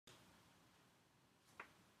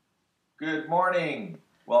Good morning.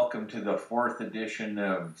 Welcome to the fourth edition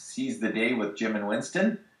of Seize the Day with Jim and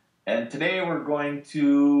Winston. And today we're going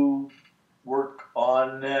to work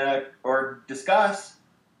on or discuss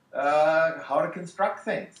how to construct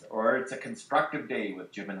things. Or it's a constructive day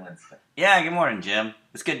with Jim and Winston. Yeah, good morning, Jim.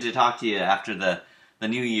 It's good to talk to you after the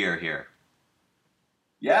new year here.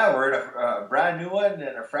 Yeah, we're at a brand new one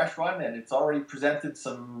and a fresh one, and it's already presented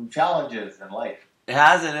some challenges in life. It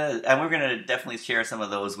has, and we're going to definitely share some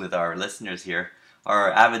of those with our listeners here,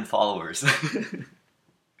 our avid followers.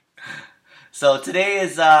 So today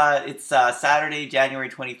is it's Saturday, January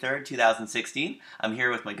 23rd, 2016. I'm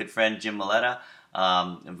here with my good friend Jim Maletta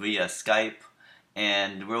via Skype,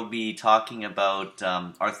 and we'll be talking about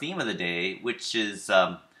our theme of the day, which is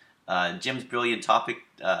Jim's brilliant topic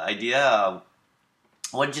idea.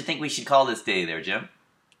 What did you think we should call this day there, Jim?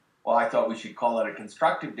 Well, I thought we should call it a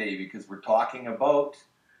constructive day because we're talking about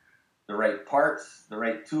the right parts, the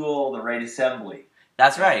right tool, the right assembly.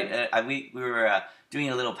 That's right. We were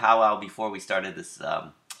doing a little powwow before we started this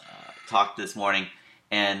talk this morning,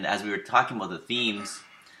 and as we were talking about the themes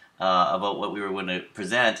about what we were going to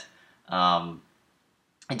present,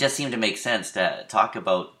 it just seemed to make sense to talk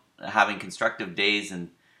about having constructive days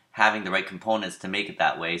and having the right components to make it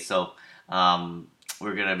that way. So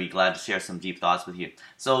we're going to be glad to share some deep thoughts with you.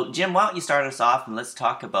 So, Jim, why don't you start us off and let's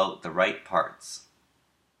talk about the right parts.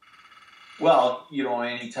 Well,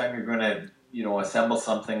 anytime you're going to, assemble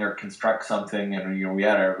something or construct something, and, we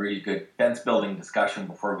had a really good fence building discussion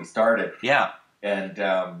before we started. Yeah.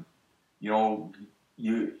 And,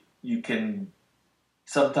 you can,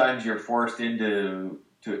 sometimes you're forced into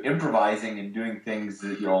improvising and doing things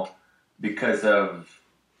that, because of,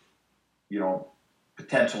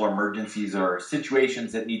 potential emergencies or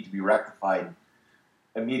situations that need to be rectified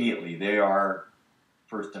immediately. They are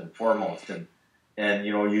first and foremost, and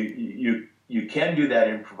you can do that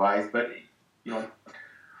improvised, but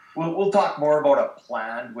we'll talk more about a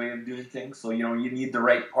planned way of doing things. So you need the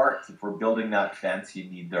right parts. If we're building that fence, you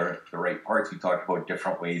need the right parts. We talked about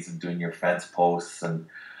different ways of doing your fence posts and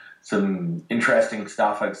some interesting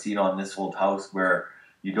stuff I've seen on this old house where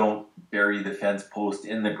you don't bury the fence post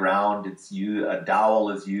in the ground. A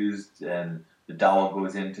dowel is used, and the dowel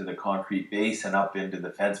goes into the concrete base and up into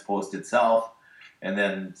the fence post itself, and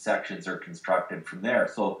then sections are constructed from there.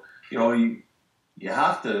 So, you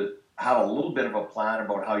have to have a little bit of a plan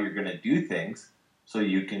about how you're going to do things so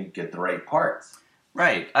you can get the right parts.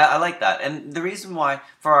 Right. I like that. And the reason why,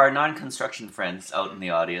 for our non-construction friends out in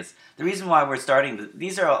the audience, the reason why we're starting,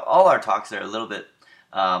 these are all our talks are a little bit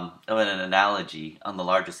of an analogy on the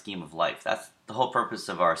larger scheme of life. That's the whole purpose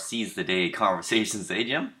of our Seize the Day conversations, eh,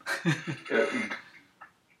 Jim?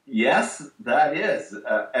 Yes, that is.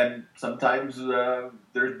 And sometimes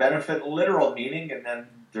there's benefit in literal meaning, and then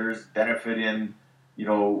there's benefit in,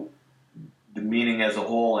 the meaning as a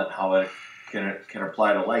whole and how it can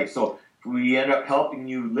apply to life. So if we end up helping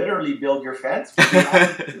you literally build your fence,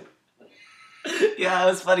 Yeah, it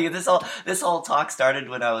was funny. This whole talk started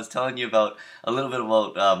when I was telling you about a little bit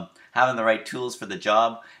about having the right tools for the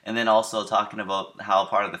job, and then also talking about how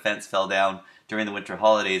part of the fence fell down during the winter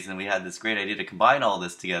holidays, and we had this great idea to combine all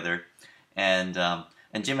this together. And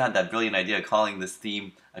Jim had that brilliant idea of calling this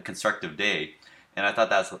theme a constructive day, and I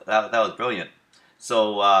thought that was brilliant.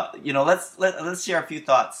 So let's share a few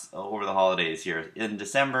thoughts over the holidays here. In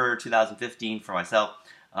December 2015, for myself.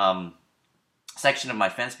 Section of my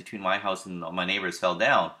fence between my house and my neighbor's fell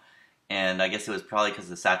down, and I guess it was probably because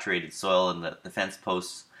of the saturated soil and the fence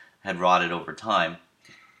posts had rotted over time.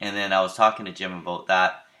 And then I was talking to Jim about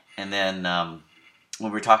that, and then when we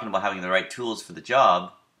were talking about having the right tools for the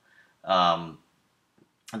job, and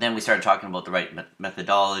then we started talking about the right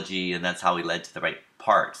methodology, and that's how we led to the right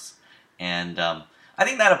parts. And I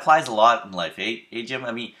think that applies a lot in life, eh Jim?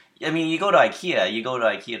 I mean, you go to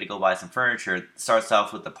IKEA to go buy some furniture. It starts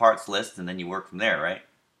off with the parts list, and then you work from there, right?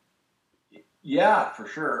 Yeah, for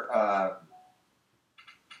sure.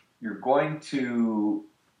 You're going to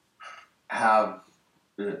have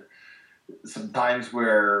some times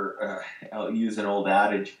where, I'll use an old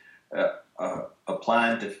adage, a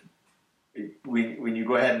plan to, when you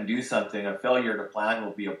go ahead and do something, a failure to plan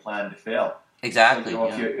will be a plan to fail. Exactly. So,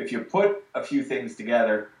 if you put a few things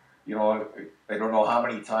together, I don't know how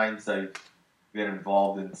many times I've been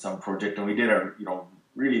involved in some project, and we did a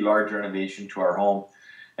really large renovation to our home,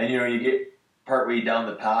 and you get partway down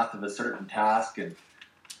the path of a certain task, and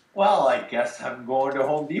well, I guess I'm going to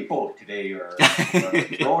Home Depot today, or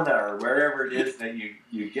Rona, or wherever it is that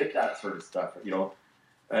you get that sort of stuff,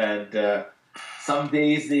 and some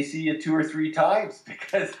days they see you 2 or 3 times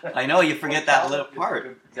because I know you forget that little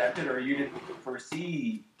part, or you didn't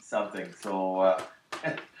foresee something, so.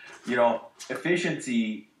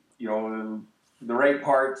 efficiency, the right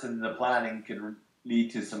parts and the planning can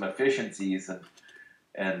lead to some efficiencies,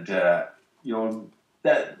 and that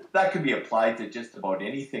could be applied to just about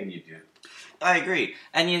anything you do. I agree,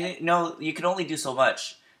 and you can only do so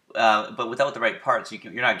much, but without the right parts,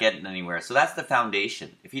 you're not getting anywhere. So that's the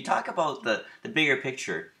foundation. If you talk about the bigger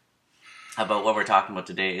picture about what we're talking about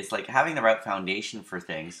today, it's like having the right foundation for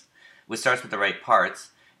things, which starts with the right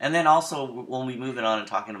parts, and then also when we move it on and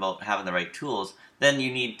talking about having the right tools, then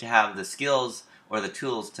you need to have the skills or the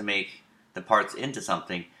tools to make the parts into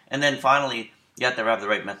something, and then finally you have to have the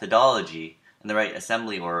right methodology and the right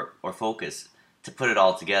assembly or focus to put it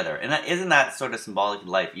all together. And isn't that sort of symbolic in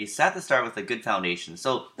life? You have to start with a good foundation.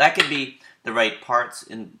 So that could be the right parts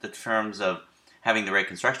in the terms of having the right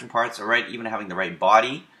construction parts, or even having the right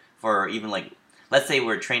body for even, like, let's say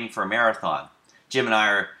we're training for a marathon. Jim and I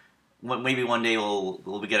are, maybe one day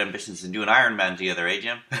we'll get ambitions and do an Ironman together, eh,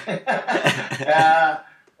 Jim?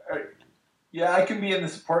 Yeah, I can be in the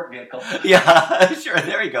support vehicle. Yeah, sure,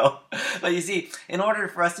 there you go. But you see, in order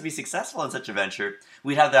for us to be successful in such a venture,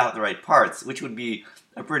 we'd have to have the right parts, which would be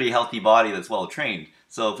a pretty healthy body that's well trained.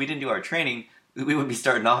 So if we didn't do our training, we wouldn't be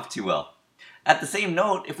starting off too well. At the same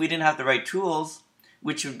note, if we didn't have the right tools,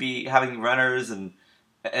 which would be having runners and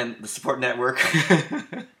the support network,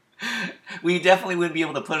 we definitely wouldn't be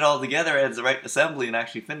able to put it all together as the right assembly and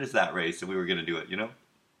actually finish that race if we were going to do it,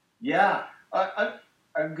 Yeah,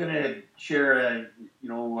 I'm going to share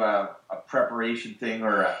a preparation thing,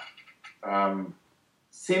 or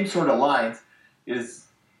same sort of lines. Is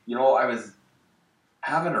I was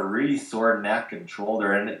having a really sore neck and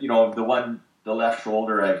shoulder, and the left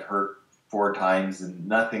shoulder I've hurt 4 times, and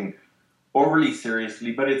nothing overly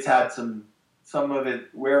seriously, but it's had some of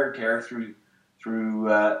it wear and tear through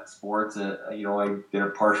sports. I did a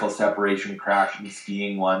partial separation crashing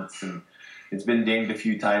skiing once, and it's been dinged a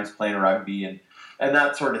few times playing rugby and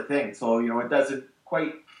that sort of thing. So, it doesn't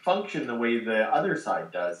quite function the way the other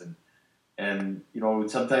side does. And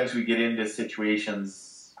sometimes we get into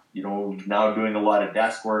situations, now doing a lot of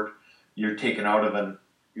desk work, you're taken out of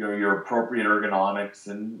your appropriate ergonomics.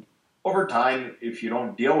 And over time, if you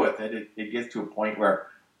don't deal with it, it gets to a point where,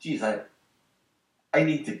 geez, I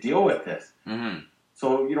need to deal with this. Mm-hmm.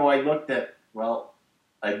 So, I looked at,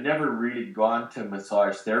 I'd never really gone to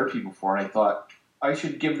massage therapy before, and I thought I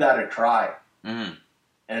should give that a try. Mm-hmm.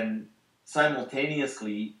 And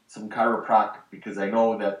simultaneously some chiropractic, because I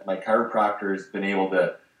know that my chiropractor has been able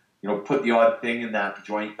to, put the odd thing in that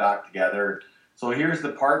joint back together. So here's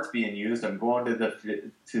the parts being used. I'm going to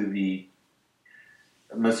the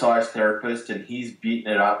massage therapist, and he's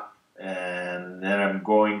beating it up, and then I'm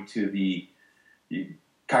going to the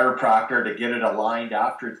chiropractor to get it aligned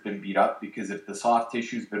after it's been beat up, because if the soft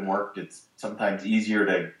tissue's been worked, it's sometimes easier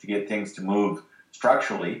to get things to move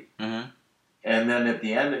structurally. Mm-hmm. And then at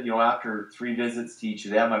the end, after 3 visits to each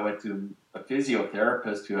of them, I went to a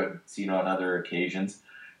physiotherapist who I've seen on other occasions,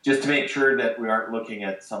 just to make sure that we aren't looking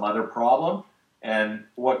at some other problem, and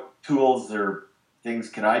what tools or things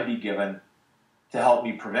can I be given to help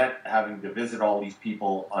me prevent having to visit all these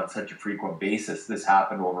people on such a frequent basis. This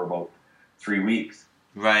happened over about 3 weeks.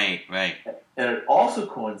 Right. And it also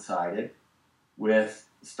coincided with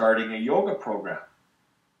starting a yoga program.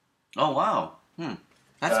 Oh, wow.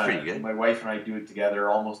 That's pretty good. My wife and I do it together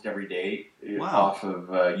almost every day. Wow. Off of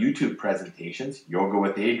YouTube presentations, Yoga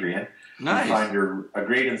with Adrian. Nice. We find her a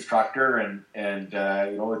great instructor, and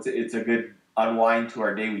it's a good unwind to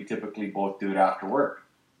our day. We typically both do it after work.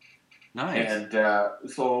 Nice. And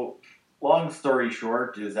so, long story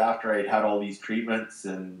short, is after I'd had all these treatments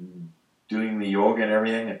and doing the yoga and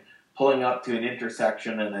everything, and pulling up to an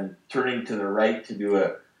intersection and then turning to the right to do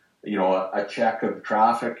a check of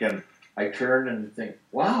traffic, and I turn and think,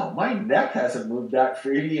 wow, my neck hasn't moved that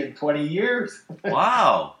freely in 20 years.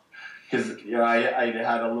 Wow. Because I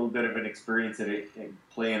had a little bit of an experience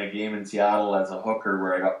playing a game in Seattle as a hooker,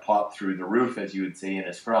 where I got popped through the roof, as you would say, in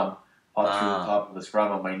a scrum, popped through the top of the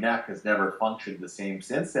scrum, and my neck has never functioned the same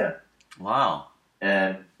since then. Wow.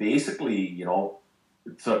 And basically,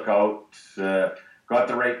 took out, got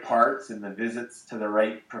the right parts and the visits to the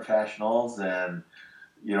right professionals, and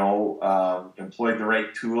employed the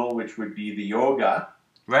right tool, which would be the yoga.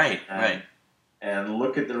 Right. And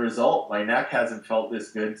look at the result. My neck hasn't felt this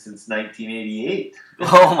good since 1988.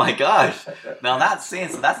 Oh my gosh. Now that's saying,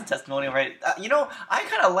 so that's a testimonial, right? I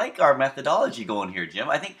kind of like our methodology going here, Jim.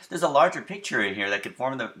 I think there's a larger picture in here that could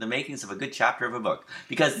form the makings of a good chapter of a book.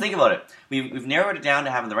 Because think about it. We've narrowed it down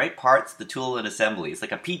to having the right parts, the tool, and assembly. It's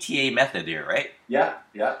like a PTA method here, right? Yeah.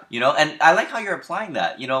 And I like how you're applying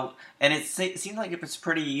that, and it seems like it's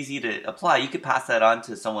pretty easy to apply. You could pass that on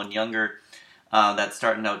to someone younger, that's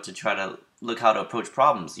starting out to try to look how to approach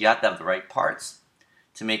problems. You have to have the right parts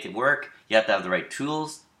to make it work. You have to have the right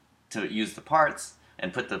tools to use the parts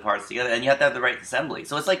and put the parts together, and you have to have the right assembly.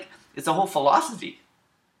 So it's a whole philosophy.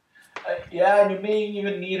 Yeah, and you may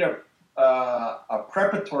even need a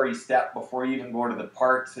preparatory step before you even go to the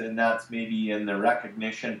parts, and that's maybe in the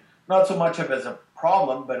recognition, not so much of as a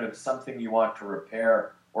problem, but of something you want to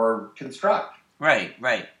repair or construct. Right,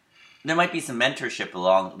 right. There might be some mentorship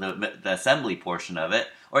along the assembly portion of it,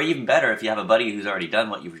 or even better, if you have a buddy who's already done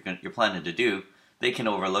what you're planning to do, they can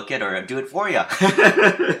overlook it or do it for you.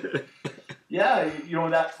 Yeah,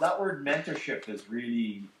 that word mentorship is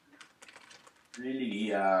really,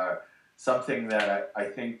 really something that I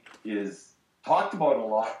think is talked about a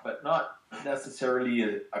lot, but not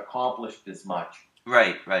necessarily accomplished as much.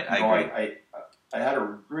 Right. I agree. I had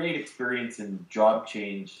a great experience in job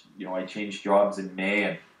change. I changed jobs in May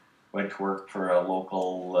and went to work for a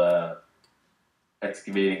local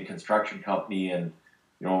excavating construction company, and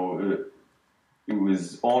it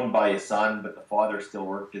was owned by his son, but the father still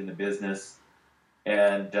worked in the business.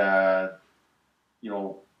 And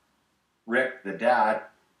Rick, the dad,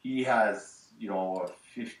 he has a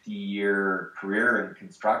 50-year career in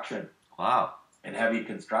construction. Wow. And heavy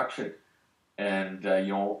construction. And,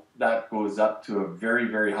 that goes up to a very,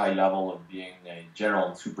 very high level of being a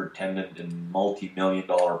general superintendent in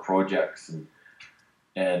multi-million-dollar projects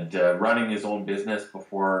and running his own business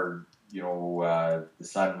before, the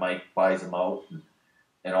son, Mike, buys him out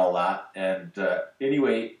and all that. And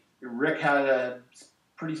anyway, Rick had a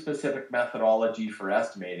pretty specific methodology for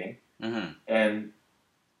estimating. Mm-hmm. And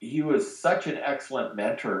he was such an excellent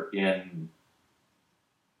mentor in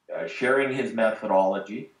sharing his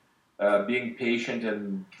methodology, being patient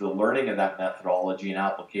in the learning of that methodology and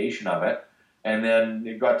application of it. And then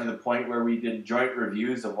it got to the point where we did joint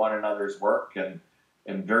reviews of one another's work and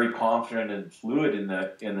very confident and fluid in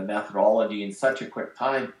the methodology in such a quick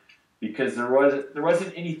time, because there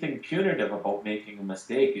wasn't anything punitive about making a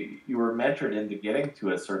mistake. You were mentored into getting to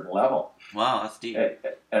a certain level. Wow, that's deep.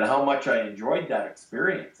 And how much I enjoyed that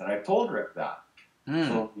experience, and I've told Rick that. Mm.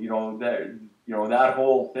 So that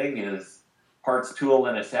whole thing is parts, tool,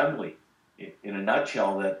 and assembly in a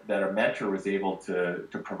nutshell that a mentor was able to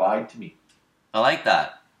provide to me. I like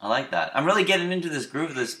that. I'm really getting into this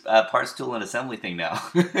groove of this parts, tool, and assembly thing now.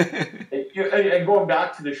 And going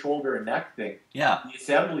back to the shoulder and neck thing, yeah, the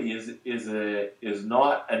assembly is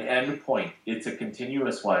not an end point. It's a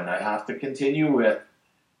continuous one. I have to continue with,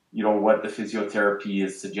 what the physiotherapy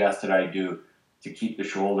is suggested I do to keep the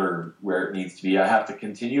shoulder where it needs to be. I have to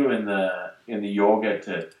continue in the yoga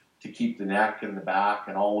to keep the neck and the back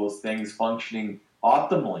and all those things functioning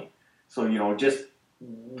optimally. So just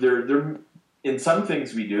there in some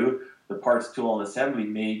things we do, the parts, tool, and assembly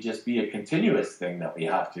may just be a continuous thing that we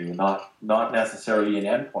have to, not necessarily an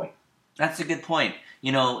end point. That's a good point.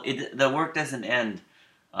 The work doesn't end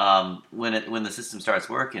when the system starts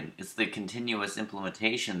working. It's the continuous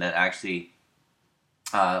implementation that actually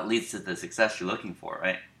leads to the success you're looking for,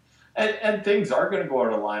 right? And things are going to go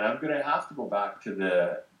out of line. I'm going to have to go back to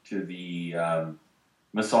the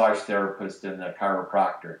massage therapist and the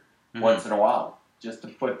chiropractor once in a while, just to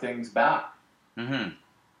put things back. Mm-hmm.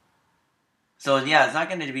 So yeah, it's not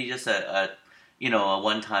going to be just a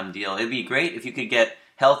one-time deal. It'd be great if you could get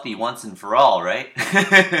healthy once and for all, right?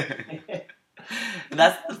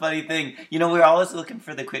 That's the funny thing. We're always looking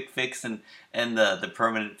for the quick fix and the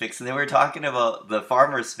permanent fix. And then we're talking about the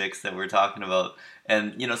farmer's fix that we're talking about.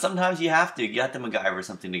 And, sometimes you have to MacGyver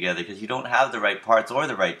something together because you don't have the right parts or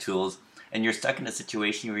the right tools. And you're stuck in a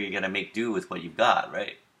situation where you're going to make do with what you've got,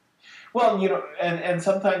 right? Well, and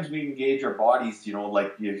sometimes we engage our bodies,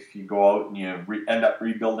 like if you go out and you end up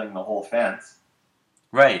rebuilding the whole fence.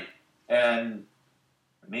 Right. And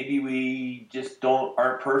maybe we just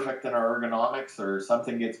aren't perfect in our ergonomics, or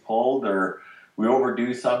something gets pulled, or we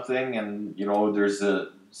overdo something, and there's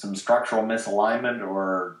some structural misalignment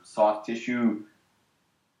or soft tissue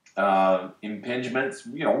impingements,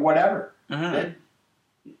 whatever. Mm-hmm. Then,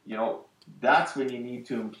 that's when you need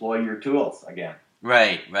to employ your tools again.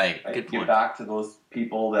 Right. Good point. Get back to those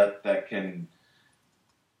people that can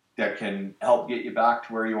help get you back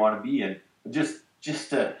to where you want to be, and just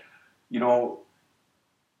to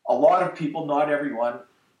a lot of people, not everyone,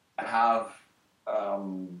 have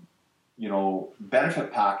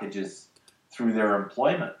benefit packages through their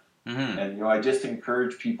employment. Mm-hmm. And I just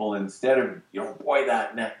encourage people, instead of boy,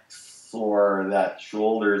 that neck's sore, that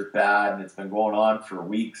shoulder's bad, and it's been going on for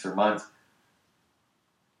weeks or months.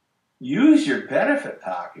 Use your benefit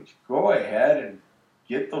package. Go ahead and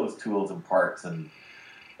get those tools and parts and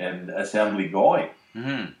assembly going.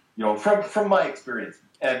 Mm-hmm. From my experience,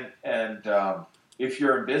 and if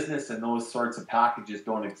you're in business and those sorts of packages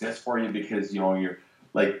don't exist for you because you're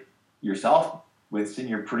like yourself, Winston,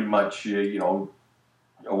 you're pretty much a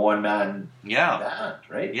one-man band,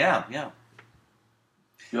 right? Yeah.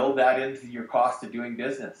 Build that into your cost of doing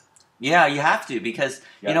business. Yeah, you have to because,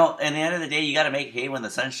 at the end of the day, you got to make hay when the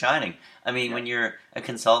sun's shining. I mean, when you're a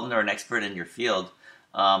consultant or an expert in your field,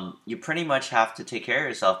 you pretty much have to take care of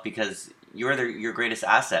yourself because you're your greatest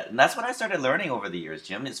asset. And that's what I started learning over the years,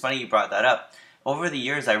 Jim. It's funny you brought that up. Over the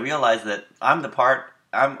years, I realized that I'm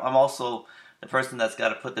also the person that's got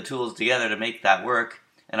to put the tools together to make that work.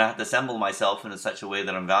 And I have to assemble myself in such a way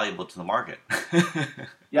that I'm valuable to the market.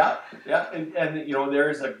 Yeah, and there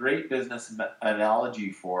is a great business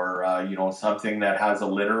analogy for something that has a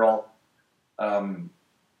literal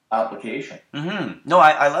application. Mm-hmm. No,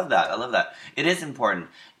 I love that. I love that. It is important.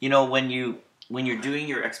 When you're doing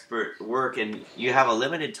your expert work and you have a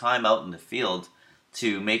limited time out in the field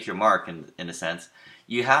to make your mark, in a sense,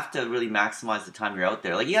 you have to really maximize the time you're out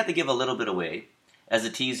there. Like you have to give a little bit away as a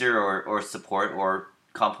teaser or support or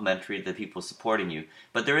complimentary to the people supporting you.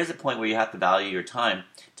 But there is a point where you have to value your time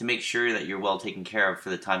to make sure that you're well taken care of for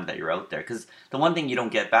the time that you're out there. Because the one thing you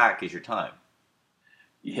don't get back is your time.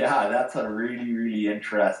 Yeah, that's a really, really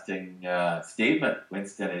interesting statement,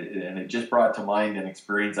 Winston. And it just brought to mind an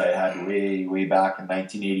experience I had way, way back in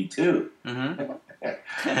 1982.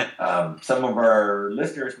 Mm-hmm. Some of our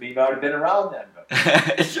listeners may not have been around then.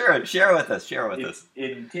 But Sure, share with us.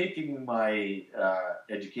 In taking my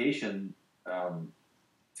education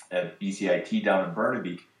at BCIT down in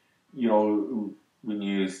Burnaby, when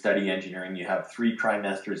you study engineering, you have 3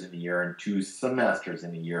 trimesters in a year and 2 semesters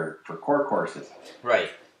in a year for core courses.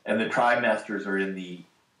 Right. And the trimesters are in the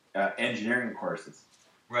engineering courses.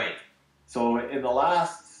 Right. So in the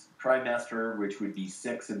last trimester, which would be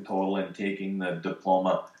 6 in total, in taking the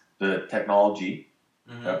diploma, the technology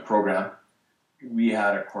program, we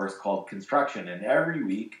had a course called construction. And every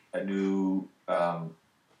week, a new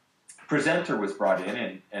presenter was brought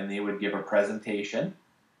in, and they would give a presentation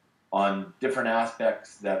on different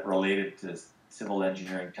aspects that related to civil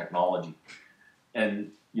engineering technology.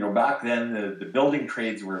 And back then the building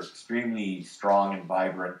trades were extremely strong and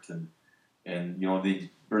vibrant, and the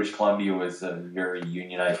British Columbia was a very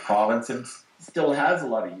unionized province and still has a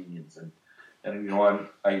lot of unions. And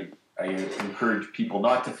I encourage people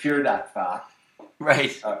not to fear that fact.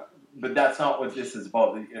 Right. But that's not what this is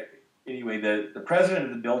about. Anyway, the president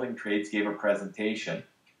of the building trades gave a presentation,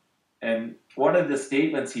 and one of the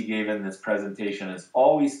statements he gave in this presentation has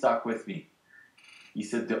always stuck with me. He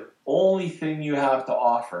said, the only thing you have to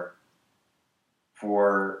offer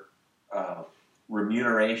for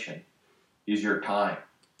remuneration is your time.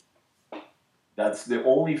 That's the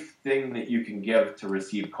only thing that you can give to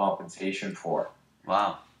receive compensation for.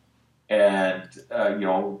 Wow. And,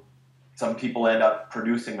 some people end up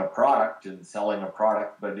producing a product and selling a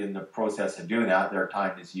product, but in the process of doing that, their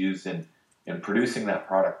time is used in producing that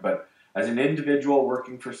product. But as an individual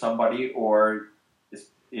working for somebody, or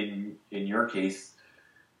in your case,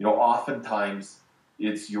 oftentimes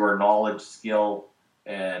it's your knowledge, skill,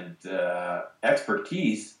 and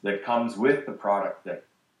expertise that comes with the product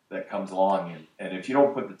that comes along. And if you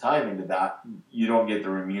don't put the time into that, you don't get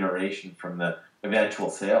the remuneration from the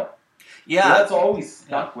eventual sale. Yeah. So that's always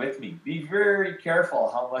stuck with me. Be very careful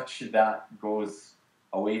how much that goes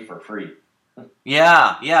away for free.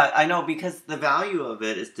 Yeah, I know, because the value of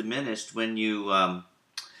it is diminished when you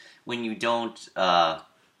don't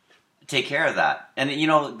take care of that. And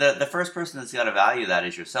the first person that's got to value that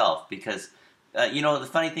is yourself, because the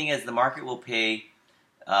funny thing is the market will pay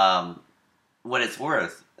what it's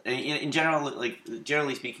worth. In general,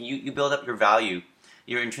 generally speaking, you build up your value,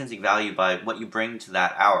 your intrinsic value, by what you bring to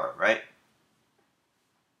that hour, right?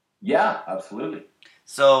 Yeah, absolutely.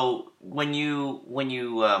 So when you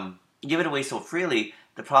give it away so freely,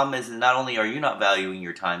 the problem is that not only are you not valuing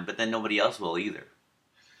your time, but then nobody else will either.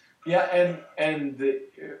 Yeah, and the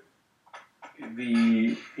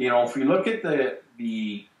if we look at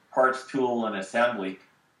the parts, tool, and assembly,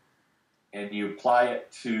 and you apply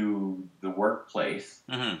it to the workplace,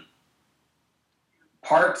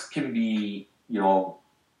 parts can be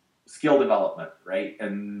skill development, right?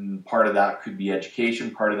 And part of that could be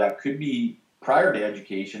education. Part of that could be prior to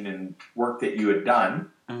education and work that you had done,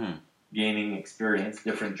 gaining experience,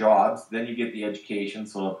 different jobs. Then you get the education.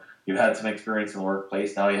 So you've had some experience in the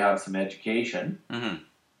workplace. Now you have some education.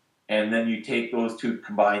 And then you take those two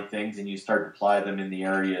combined things and you start to apply them in the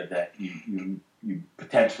area that you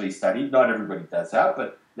potentially studied. Not everybody does that,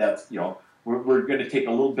 but that's, we're going to take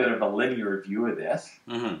a little bit of a linear view of this.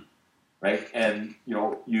 right? And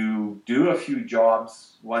you do a few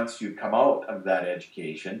jobs once you come out of that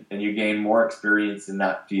education, and you gain more experience in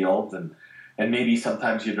that field, and maybe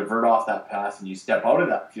sometimes you divert off that path and you step out of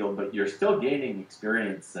that field, but you're still gaining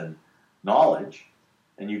experience and knowledge,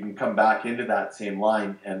 and you can come back into that same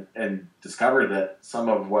line and discover that some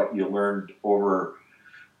of what you learned over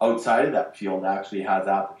outside of that field actually has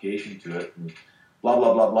application to it, and blah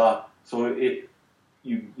blah blah blah. So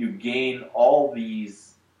you gain all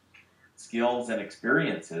these skills and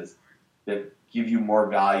experiences that give you more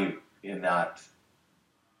value in that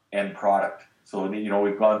end product. So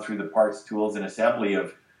we've gone through the parts, tools, and assembly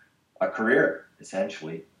of a career,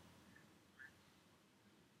 essentially.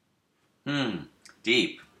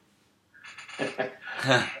 Deep.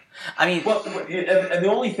 I mean, well, and the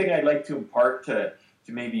only thing I'd like to impart to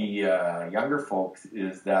maybe younger folks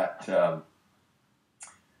is that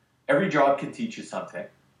every job can teach you something.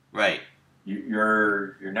 Right.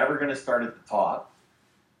 You're never going to start at the top.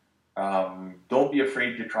 Don't be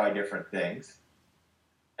afraid to try different things,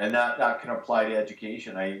 and that can apply to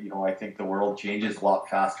education. I think the world changes a lot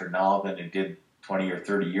faster now than it did 20 or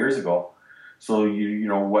 30 years ago. So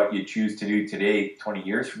what you choose to do today, 20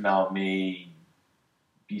 years from now, may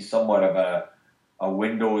be somewhat of a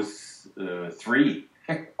Windows 3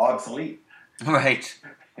 obsolete. Right.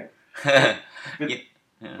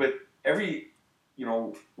 But every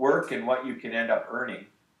work and what you can end up earning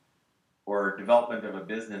or development of a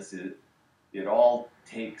business, it all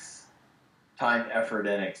takes time, effort,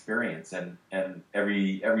 and experience, and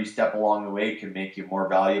every step along the way can make you more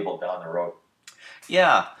valuable down the road.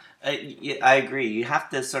 Yeah, I agree. You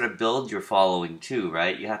have to sort of build your following too,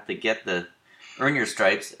 right? You have to earn your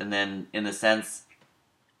stripes, and then, in a sense,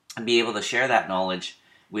 be able to share that knowledge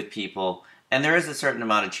with people. And there is a certain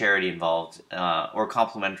amount of charity involved, or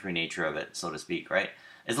complementary nature of it, so to speak, right?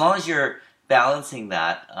 As long as you're balancing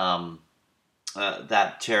that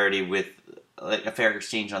that charity with a fair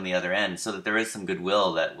exchange on the other end, so that there is some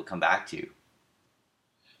goodwill that will come back to you.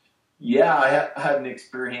 Yeah, I had an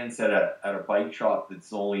experience at a bike shop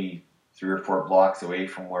that's only 3 or 4 blocks away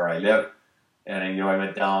from where I live, and I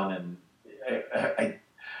went down, and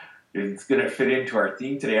it's going to fit into our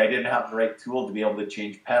theme today. I didn't have the right tool to be able to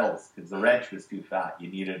change pedals because the wrench was too fat. You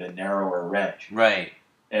needed a narrower wrench, right?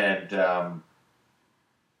 And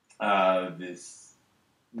this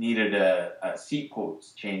needed a seat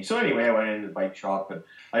post change. So anyway, I went into the bike shop, and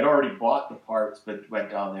I'd already bought the parts, but went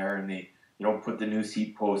down there, and they put the new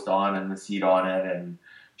seat post on and the seat on it, and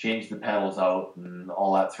changed the pedals out and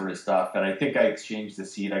all that sort of stuff. And I think I exchanged the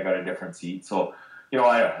seat. I got a different seat. So, I don't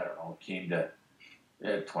know, it came to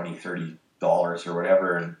 $20, $30 or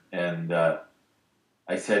whatever. And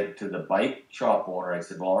I said to the bike shop owner, I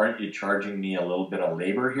said, well, aren't you charging me a little bit of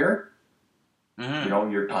labor here?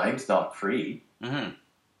 Mm-hmm. Your time's not free. Mm-hmm.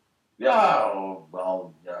 Yeah,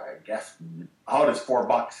 well, I guess, how does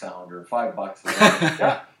 $4 sound or $5?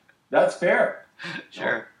 Yeah. That's fair.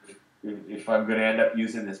 Sure. If I'm going to end up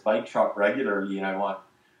using this bike shop regularly and I want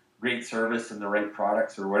great service and the right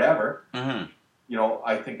products or whatever, mm-hmm.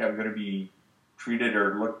 I think I'm going to be treated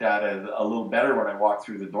or looked at as a little better when I walk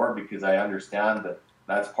through the door because I understand that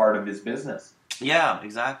that's part of his business. Yeah,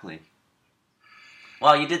 exactly.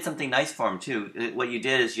 Well, you did something nice for him too. What you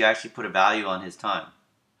did is you actually put a value on his time.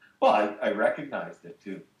 Well, I recognized it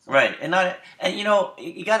too. So. Right, and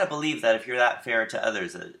you got to believe that if you're that fair to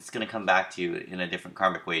others, it's going to come back to you in a different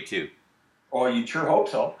karmic way too. Oh, you sure hope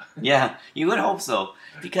so. Yeah, you would hope so,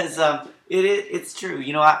 because it's true.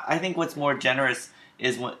 I think what's more generous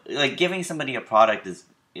is giving somebody a product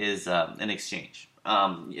is an exchange.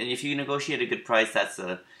 And if you negotiate a good price, that's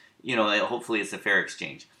hopefully it's a fair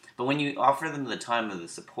exchange. But when you offer them the time of the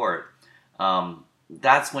support,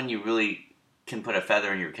 that's when you really can put a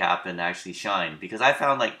feather in your cap and actually shine. Because I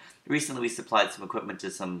found, recently we supplied some equipment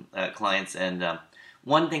to some clients, and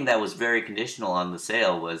one thing that was very conditional on the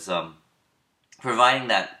sale was providing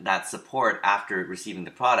that support after receiving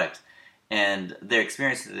the product. And their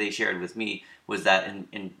experience that they shared with me was that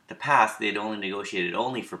in the past they'd only negotiated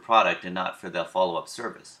only for product and not for the follow-up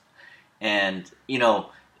service. And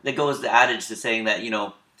that goes the adage to saying that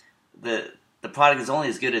the product is only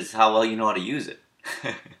as good as how well you know how to use it.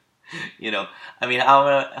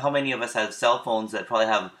 How many of us have cell phones that probably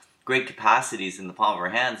have great capacities in the palm of our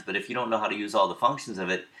hands, but if you don't know how to use all the functions of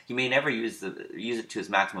it, you may never use it to its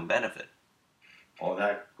maximum benefit. Well,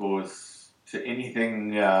 that goes to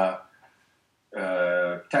anything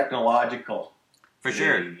technological. For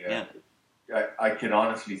sure, yeah. I can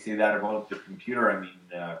honestly say that about the computer.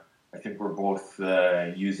 I think we're both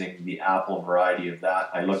using the Apple variety of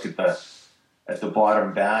that. I look at the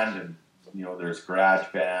bottom band, and there's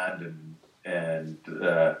GarageBand and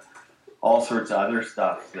all sorts of other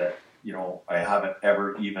stuff that, I haven't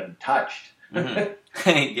ever even touched.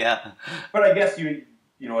 Mm-hmm. Yeah. But I guess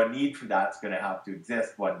a need for that's going to have to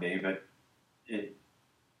exist one day, but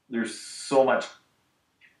there's so much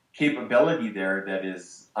capability there that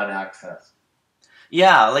is unaccessed.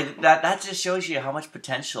 Yeah, like that just shows you how much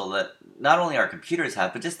potential that not only our computers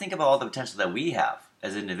have, but just think about all the potential that we have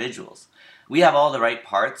as individuals. We have all the right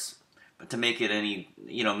parts to make it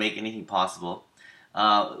make anything possible.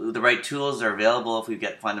 The right tools are available if we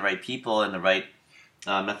find the right people and the right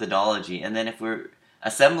methodology. And then if we're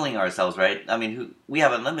assembling ourselves right, I mean, we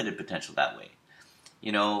have unlimited potential that way.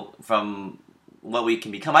 From what we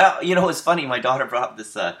can become. It's funny. My daughter brought up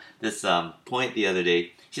this point the other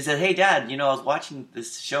day. She said, "Hey, Dad, I was watching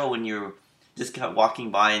this show when you were just kind of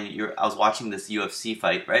walking by, and I was watching this UFC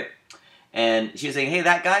fight, right?" And she was saying, "Hey,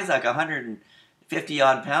 that guy's like 150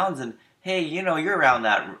 odd pounds, and hey, you're around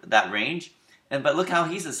that range, but look how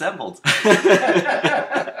he's assembled."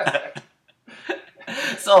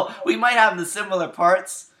 So we might have the similar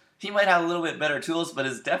parts. He might have a little bit better tools, but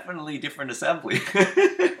it's definitely different assembly.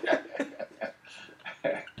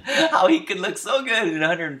 How he could look so good at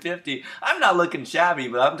 150. I'm not looking shabby,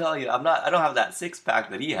 but I'm telling you, I don't have that six pack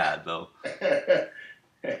that he had though.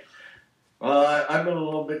 Well, I'm on a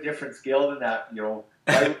little bit different scale than that.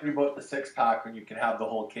 Why worry about the six pack when you can have the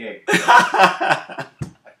whole keg?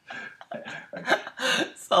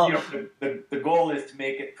 So the goal is to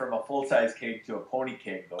make it from a full size keg to a pony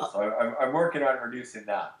keg, though. So I'm working on reducing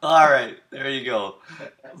that. All right, there you go.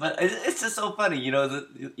 But it's just so funny,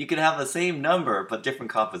 you can have the same number but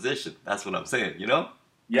different composition. That's what I'm saying,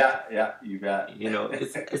 Yeah, you bet.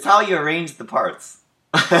 It's how you arrange the parts.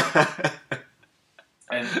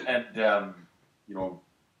 and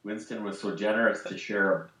Winston was so generous to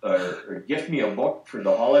share or gift me a book for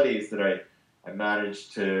the holidays that I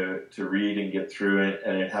managed to read and get through it,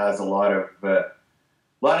 and it has a lot of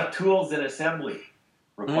tools in assembly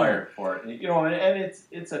required for it. And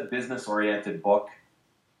it's a business oriented book,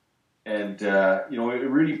 and it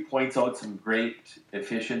really points out some great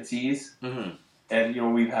efficiencies. Mm-hmm.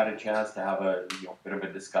 And we've had a chance to have a bit of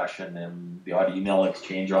a discussion and the odd email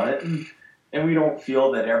exchange on it, and we don't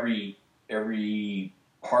feel that every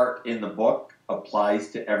part in the book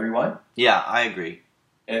applies to everyone. Yeah, I agree.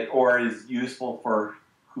 Or is useful for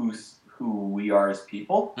who we are as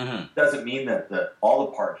people. Mm-hmm. Doesn't mean that all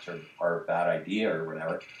the parts are a bad idea or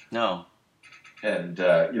whatever. No. And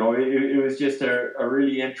it was just a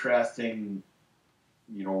really interesting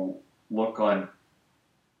look on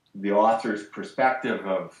the author's perspective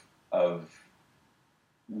of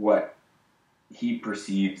what he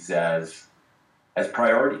perceives as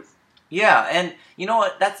priorities. Yeah, and you know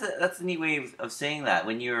what? That's a neat way of saying that.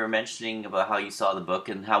 When you were mentioning about how you saw the book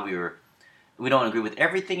and how we don't agree with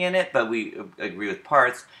everything in it, but we agree with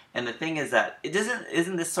parts. And the thing is that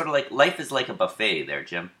isn't this sort of like life is like a buffet there,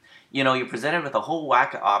 Jim? You're presented with a whole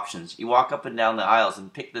whack of options. You walk up and down the aisles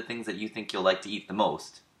and pick the things that you think you'll like to eat the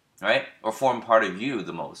most, right? Or form part of you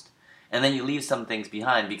the most. And then you leave some things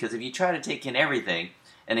behind, because if you try to take in everything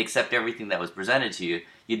and accept everything that was presented to you,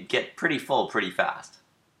 you'd get pretty full pretty fast.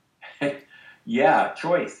 Yeah,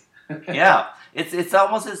 choice. Yeah, it's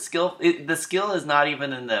almost a skill. The skill is not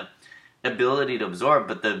even in the ability to absorb,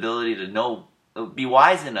 but the ability to know, be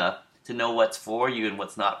wise enough to know what's for you and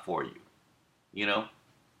what's not for you.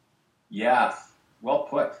 Yeah, well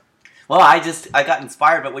put. Well, I got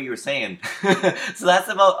inspired by what you were saying. So that's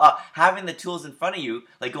about having the tools in front of you,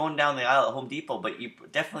 like going down the aisle at Home Depot, but you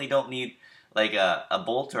definitely don't need like a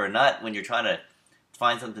bolt or a nut when you're trying to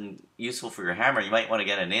find something useful for your hammer. You might want to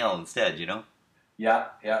get a nail instead, Yeah,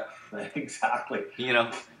 exactly.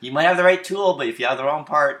 You might have the right tool, but if you have the wrong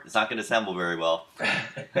part, it's not going to assemble very well.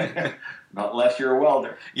 Not unless you're a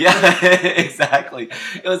welder. Yeah, exactly.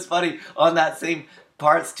 It was funny, on that same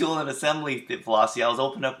parts, tool, and assembly philosophy, I was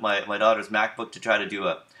opening up my daughter's MacBook to try to do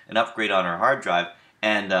an upgrade on her hard drive,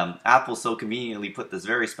 and Apple so conveniently put this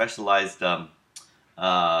very specialized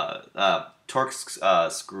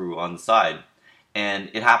Torx screw on the side, and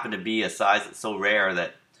it happened to be a size that's so rare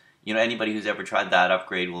that anybody who's ever tried that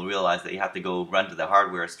upgrade will realize that you have to go run to the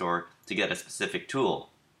hardware store to get a specific tool.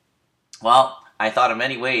 Well, I thought of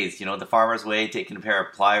many ways, the farmer's way, taking a pair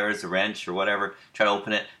of pliers, a wrench, or whatever, try to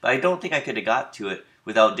open it, but I don't think I could have got to it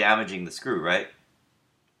without damaging the screw, right?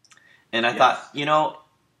 And I thought,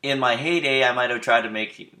 in my heyday, I might have tried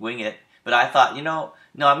to wing it, but I thought, no,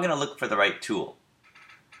 I'm going to look for the right tool,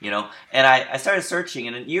 and I started searching,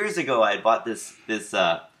 and years ago I had bought this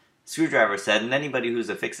screwdriver set, and anybody who's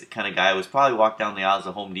a fix-it kind of guy was probably walked down the aisles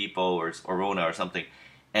of Home Depot or Rona or something,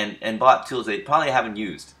 and bought tools they probably haven't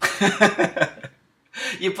used.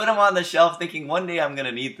 You put them on the shelf thinking, one day I'm going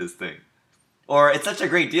to need this thing. Or it's such a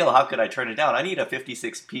great deal, how could I turn it down? I need a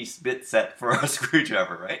 56-piece bit set for a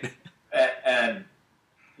screwdriver, right? And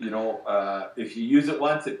if you use it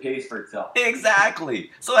once, it pays for itself.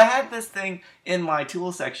 Exactly. So I had this thing in my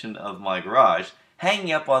tool section of my garage,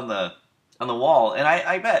 hanging up on the wall, and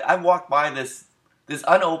I bet I've walked by this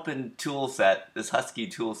unopened tool set, this Husky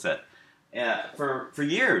tool set, for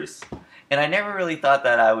years, and I never really thought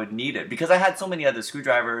that I would need it because I had so many other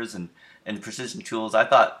screwdrivers and precision tools. I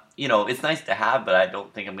thought, it's nice to have, but I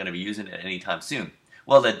don't think I'm going to be using it anytime soon.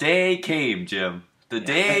 Well, the day came, Jim. The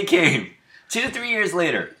day came. 2 to 3 years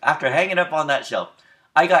later, after hanging up on that shelf,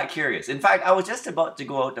 I got curious. In fact, I was just about to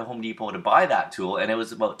go out to Home Depot to buy that tool, and it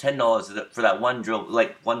was about $10 for that one drill,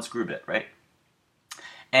 like one screw bit, right?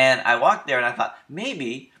 And I walked there and I thought,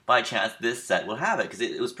 maybe by chance this set will have it, because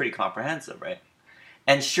it was pretty comprehensive, right?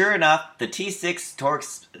 And sure enough, the T6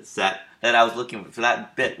 Torx set that I was looking for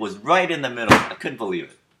that bit was right in the middle. I couldn't believe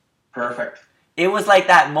it. Perfect. It was like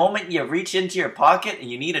that moment you reach into your pocket and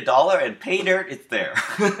you need $1 and pay dirt, it's there.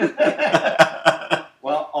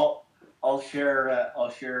 Well, I'll share.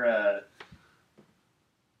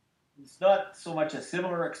 It's not so much a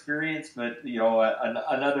similar experience, but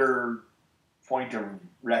another point of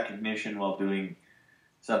recognition while doing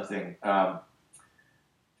something.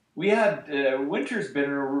 We had winter's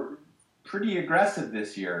been pretty aggressive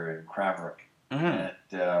this year in Cranbrook, and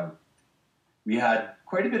we had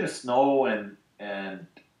quite a bit of snow, and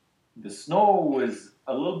the snow was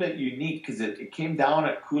a little bit unique because it came down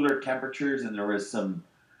at cooler temperatures, and there was some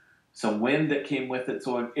wind that came with it,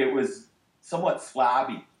 so it was somewhat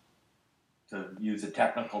slabby, to use a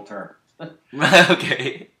technical term.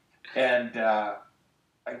 Okay. And I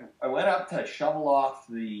went up to shovel off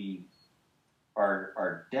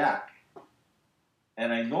our deck,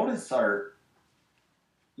 and I noticed our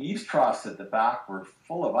eaves troughs at the back were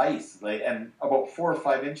full of ice, and about 4 or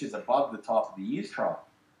 5 inches above the top of the eaves trough.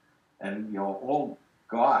 And oh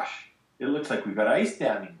gosh, it looks like we've got ice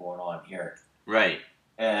damming going on here. Right.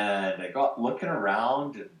 And I got looking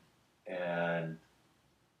around, and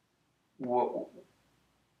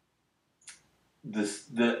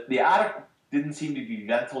the attic didn't seem to be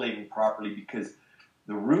ventilating properly because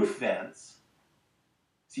the roof vents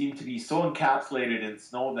seemed to be so encapsulated in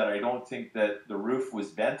snow that I don't think that the roof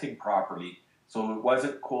was venting properly. So it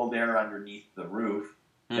wasn't cold air underneath the roof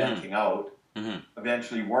venting out. Mm-hmm.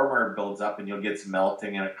 Eventually warmer air builds up and you'll get some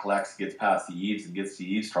melting, and it collects, gets past the eaves and gets to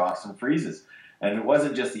eaves troughs and freezes. And it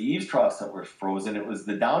wasn't just the eaves troughs that were frozen, it was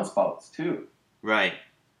the downspouts too. Right.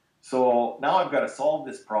 So now I've got to solve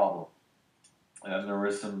this problem. And there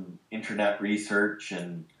was some internet research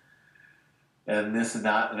and this and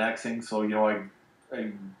that and the next thing. So,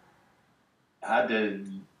 I had to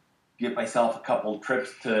get myself a couple trips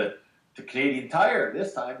to Canadian Tire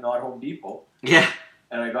this time, not Home Depot. Yeah.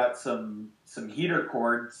 And I got some heater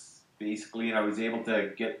cords, basically, and I was able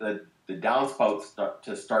to get the downspouts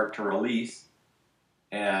to start to release.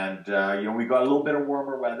 And, we got a little bit of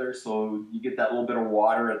warmer weather, so you get that little bit of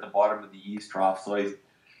water at the bottom of the eaves trough. So I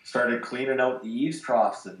started cleaning out the eaves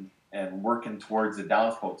troughs and working towards the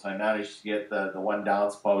downspout. So I managed to get the one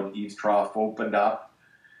downspout eaves trough opened up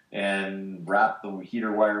and wrapped the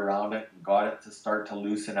heater wire around it and got it to start to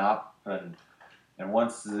loosen up. And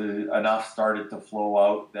once enough started to flow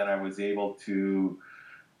out, then I was able to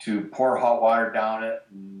pour hot water down it.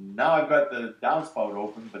 Now I've got the downspout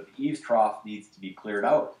open, but the eaves trough needs to be cleared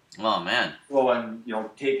out. Oh man. So I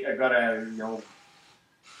got a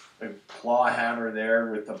claw hammer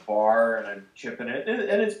there with a bar, and I'm chipping it,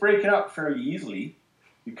 and it's breaking up fairly easily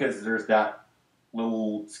because there's that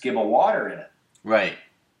little skim of water in it. Right.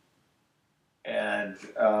 And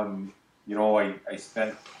I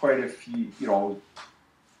spent quite a few.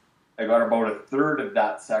 I got about a third of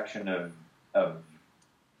that section of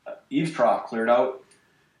eaves trough cleared out,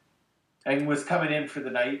 and was coming in for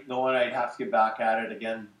the night, knowing I'd have to get back at it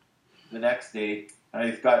again the next day. And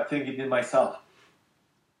I got thinking to myself,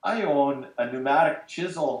 I own a pneumatic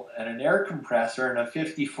chisel and an air compressor and a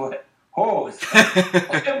 50-foot hose.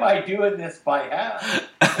 Why am I doing this by hand?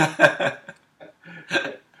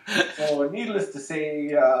 So, needless to say,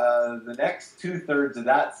 the next 2/3 of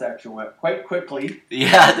that section went quite quickly.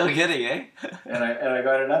 Yeah, no kidding, eh? and I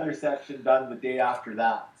got another section done the day after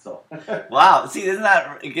that. So. Wow. See, isn't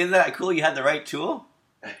that cool? You had the right tool.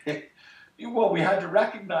 Well, we had to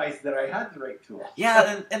recognize that I had the right tool.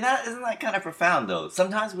 Yeah, and that isn't that kind of profound though.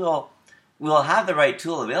 Sometimes we'll have the right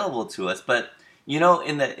tool available to us, but in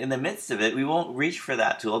the midst of it, we won't reach for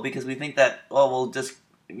that tool because we think that we'll just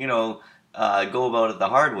go about it the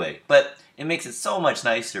hard way. But it makes it so much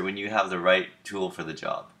nicer when you have the right tool for the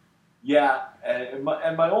job. Yeah, and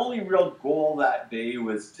my only real goal that day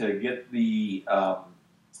was to get the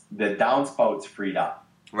downspouts freed up.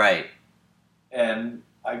 Right. And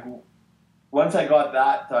once I got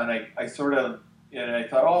that done, I sort of, and I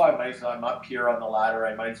thought, oh, I might as well, I'm up here on the ladder,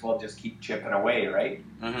 I might as well just keep chipping away, right?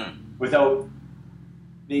 Mm-hmm. Without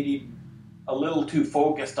maybe a little too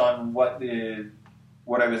focused on what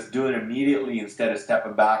I was doing immediately instead of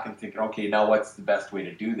stepping back and thinking, okay, now what's the best way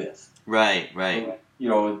to do this? Right. So, you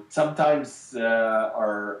know, sometimes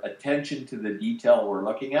our attention to the detail we're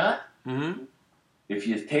looking at, Mm-hmm. if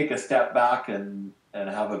you take a step back and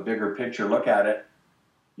have a bigger picture look at it,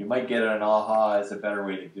 you might get an aha as a better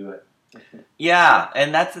way to do it. Yeah,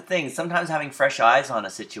 and that's the thing. Sometimes having fresh eyes on a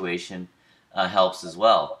situation helps as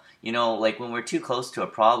well. You know, like when we're too close to a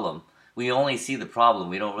problem, we only see the problem.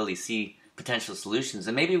 We don't really see potential solutions.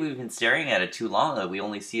 And maybe we've been staring at it too long that we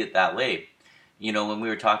only see it that way. You know, when we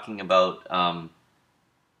were talking about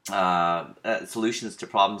solutions to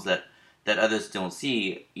problems that others don't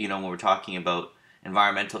see, you know, when we're talking about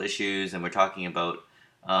environmental issues and we're talking about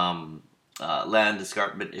land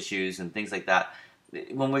escarpment issues and things like that,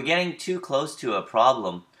 when we're getting too close to a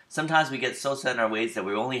problem, sometimes we get so set in our ways that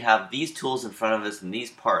we only have these tools in front of us and these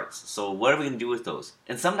parts. So what are we going to do with those?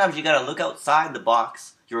 And sometimes you got to look outside the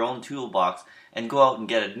box, your own toolbox, and go out and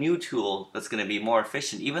get a new tool that's going to be more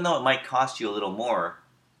efficient. Even though it might cost you a little more,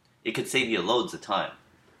 it could save you loads of time.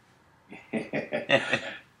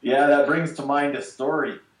 Yeah, that brings to mind a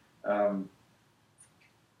story. I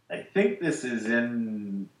think this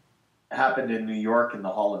happened in New York in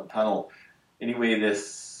the Holland Tunnel. Anyway,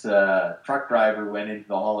 this truck driver went into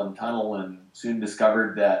the Holland Tunnel and soon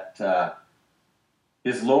discovered that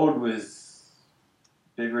his load was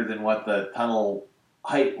bigger than what the tunnel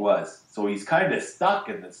height was. So he's kind of stuck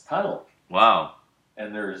in this tunnel. Wow.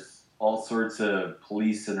 And there's all sorts of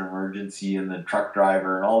police and emergency and the truck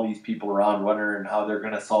driver and all these people around wondering how they're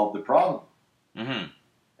going to solve the problem. Mm-hmm.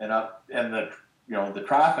 And the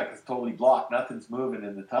traffic is totally blocked. Nothing's moving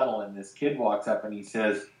in the tunnel. And this kid walks up and he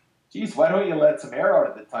says, geez, why don't you let some air out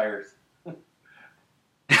of the tires?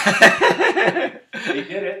 They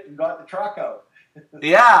did it and got the truck out.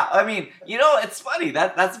 Yeah, I mean, you know, it's funny.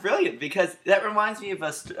 That's brilliant because that reminds me of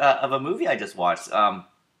a movie I just watched.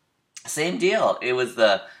 Same deal. It was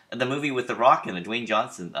the movie with The Rock and Dwayne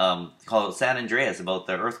Johnson called San Andreas about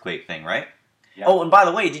the earthquake thing, right? Yeah. Oh, and by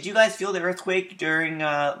the way, did you guys feel the earthquake during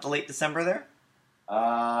the late December there?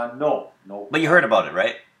 No. But you heard about it,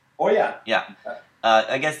 right? Oh, yeah. Yeah.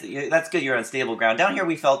 I guess that's good. You're on stable ground. Down here,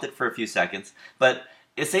 we felt it for a few seconds. But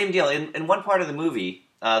the same deal. In one part of the movie,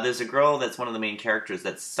 there's a girl that's one of the main characters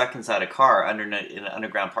that's stuck inside a car in an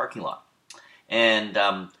underground parking lot. And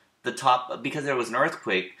because there was an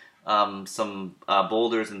earthquake, some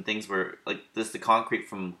boulders and things were, like the concrete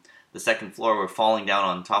from the second floor were falling down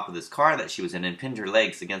on top of this car that she was in and pinned her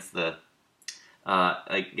legs against the,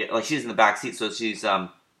 like she's in the back seat, so she's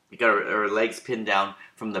got her legs pinned down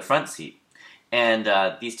from the front seat. And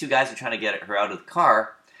these two guys are trying to get her out of the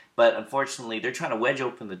car, but unfortunately they're trying to wedge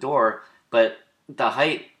open the door, but the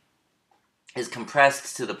height is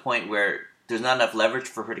compressed to the point where there's not enough leverage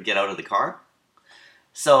for her to get out of the car.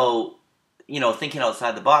 So, you know, thinking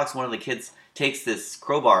outside the box, one of the kids takes this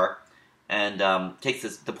crowbar and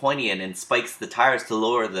takes the pointy end and spikes the tires to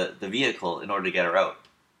lower the vehicle in order to get her out.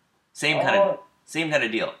 Same kind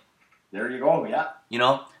of deal. There you go, yeah. You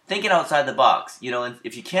know, thinking outside the box. You know,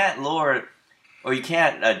 if you can't lower or you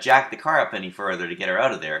can't jack the car up any further to get her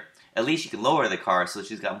out of there, at least you can lower the car so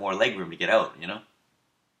she's got more leg room to get out, you know?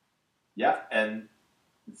 Yeah, and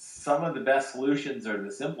some of the best solutions are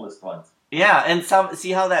the simplest ones. Yeah, and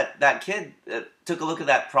see how that kid took a look at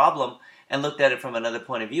that problem and looked at it from another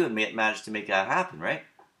point of view and managed to make that happen, right?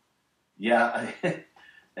 Yeah,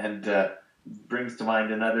 and brings to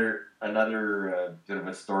mind another bit of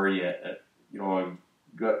a story. You know,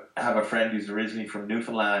 I have a friend who's originally from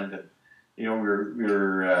Newfoundland, and you know, we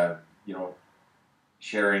were you know,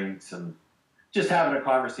 sharing just having a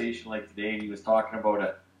conversation like today, and he was talking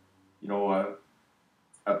about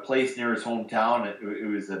a place near his hometown. It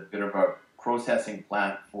was a bit of a processing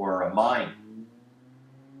plant for a mine,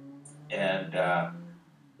 and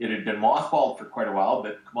it had been mothballed for quite a while,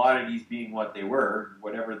 but commodities being what they were,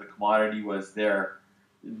 whatever the commodity was there,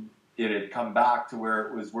 it had come back to where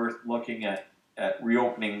it was worth looking at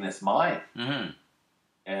reopening this mine. Mm-hmm.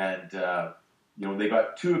 And you know, they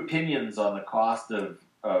got two opinions on the cost of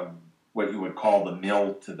what you would call the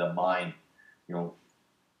mill to the mine, you know,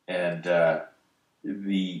 and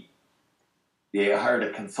they hired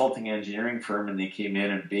a consulting engineering firm, and they came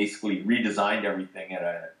in and basically redesigned everything at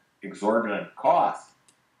an exorbitant cost.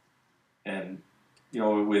 And you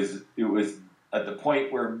know, it was at the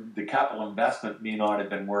point where the capital investment may not have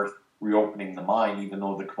been worth reopening the mine, even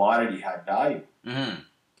though the commodity had value. Mm-hmm.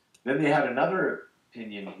 Then they had another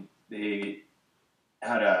opinion. They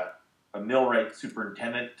had a millwright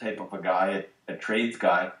superintendent type of a guy, a trades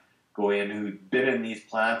guy, go in who'd been in these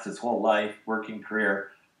plants his whole life, working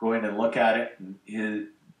career, go in and look at it and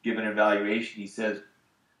give an evaluation. He says,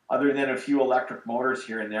 other than a few electric motors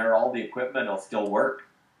here and there, all the equipment will still work.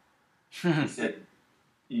 He said,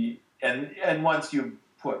 and once you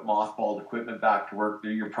put mothballed equipment back to work,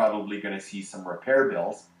 you're probably going to see some repair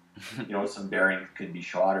bills. Some bearings could be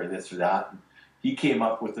shot or this or that. And he came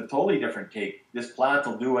up with a totally different take. This plant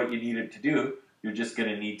will do what you need it to do. You're just going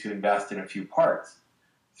to need to invest in a few parts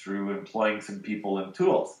through employing some people and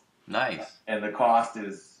tools. Nice. And the cost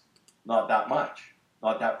is not that much,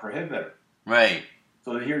 not that prohibitive. Right.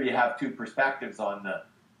 So here you have two perspectives on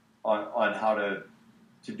how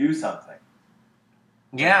to do something.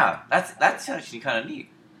 Yeah, that's actually kind of neat.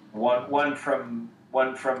 One from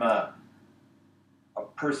a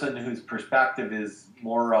person whose perspective is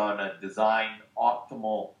more on a design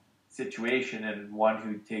optimal situation, and one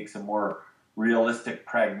who takes a more realistic,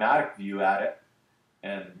 pragmatic view at it,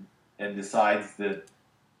 and decides that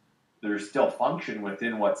there's still function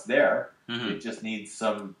within what's there. Mm-hmm. It just needs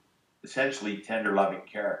some essentially tender, loving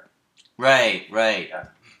care. Right. Yeah.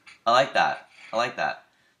 I like that.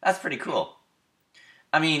 That's pretty cool.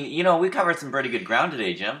 I mean, we covered some pretty good ground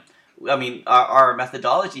today, Jim. I mean, our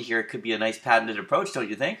methodology here could be a nice patented approach, don't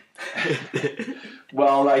you think?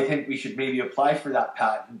 Well, I think we should maybe apply for that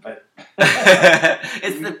patent, but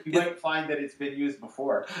you might find that it's been used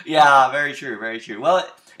before. Yeah, very true, very true. Well,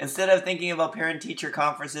 instead of thinking about parent-teacher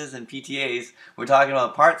conferences and PTAs, we're talking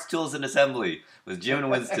about parts, tools, and assembly with Jim and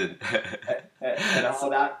Winston. And how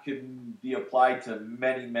that can be applied to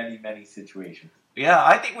many, many, many situations. Yeah,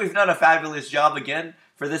 I think we've done a fabulous job again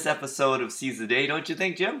for this episode of Seize the Day, don't you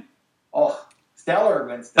think, Jim? Oh, stellar,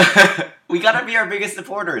 Winston. We gotta be our biggest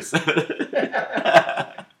supporters. But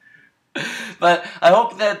I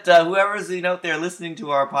hope that whoever's out there listening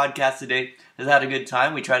to our podcast today has had a good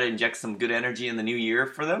time. We try to inject some good energy in the new year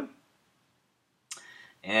for them.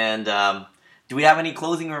 And do we have any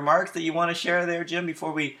closing remarks that you want to share there, Jim,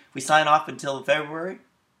 before we sign off until February?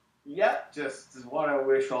 Yeah, just want to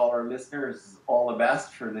wish all our listeners all the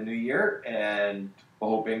best for the new year, and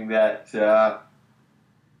hoping that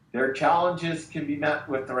their challenges can be met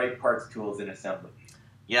with the right parts, tools, and assembly.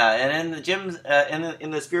 Yeah, and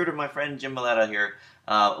in the spirit of my friend Jim Maletta here,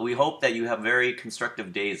 we hope that you have very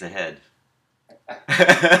constructive days ahead.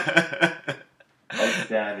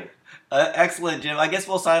 Outstanding. Excellent, Jim. I guess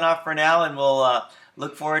we'll sign off for now, and we'll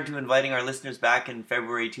look forward to inviting our listeners back in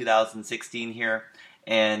February 2016 here.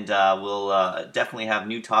 And we'll definitely have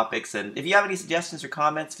new topics. And if you have any suggestions or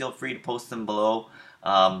comments, feel free to post them below.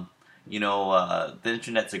 The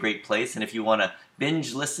internet's a great place. And if you want to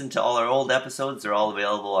binge listen to all our old episodes, they're all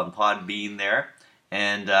available on Podbean there.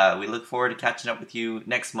 And we look forward to catching up with you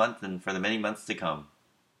next month and for the many months to come.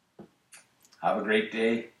 Have a great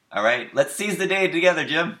day. All right. Let's seize the day together,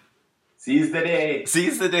 Jim. Seize the day.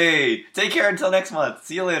 Seize the day. Take care until next month.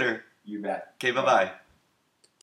 See you later. You bet. Okay, bye-bye.